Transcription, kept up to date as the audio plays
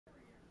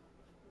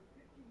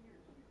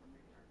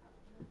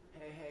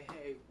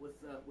Hey, what's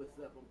up? What's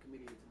up? I'm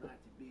comedian Tonight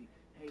to be.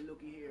 Hey,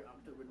 looky here,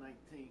 October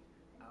 19th,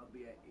 I'll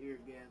be at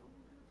Eargasm.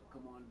 So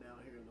come on down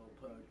here, a little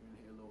poetry and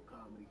hear a little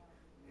comedy,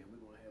 and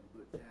we're gonna have a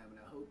good time. And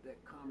I hope that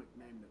comic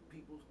named the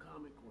People's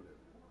Comic or the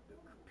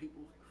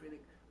People's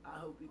Critic,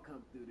 I hope he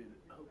come through there.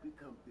 I hope he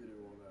come through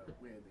there on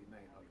Wednesday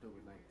night, October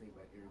 19th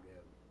at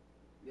Eargasm.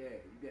 Yeah,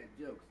 you got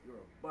jokes.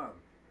 You're a bum.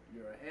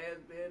 You're a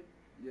has-been.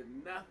 You're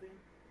nothing.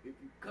 If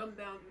you come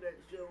down to that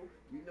show,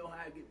 you know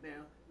how I get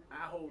down.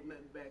 I hold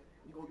nothing back.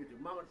 You're going to get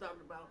your mama talked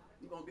about.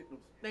 You're going to get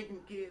them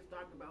stinking kids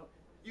talked about.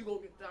 You're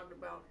going to get talked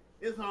about.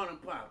 It's on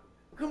and popping.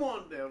 Come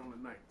on down on the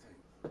 19th.